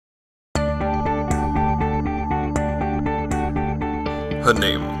Her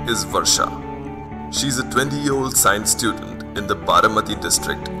name is Varsha. She's a 20-year-old science student in the Baramati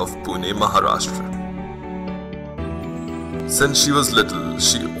district of Pune, Maharashtra. Since she was little,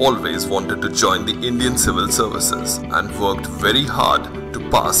 she always wanted to join the Indian Civil Services and worked very hard to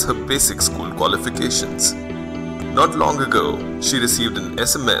pass her basic school qualifications. Not long ago, she received an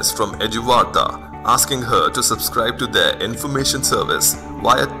SMS from eduVARTA asking her to subscribe to their information service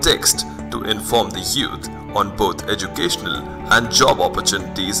via text to inform the youth on both educational and job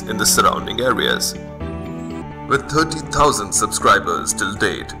opportunities in the surrounding areas. With 30,000 subscribers till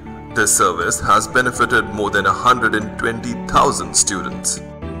date, this service has benefited more than 120,000 students.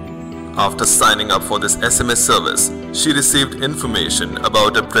 After signing up for this SMS service, she received information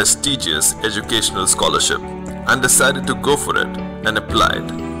about a prestigious educational scholarship and decided to go for it and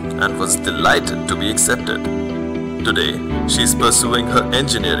applied, and was delighted to be accepted. Today, she is pursuing her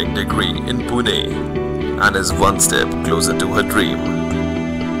engineering degree in Pune and is one step closer to her dream.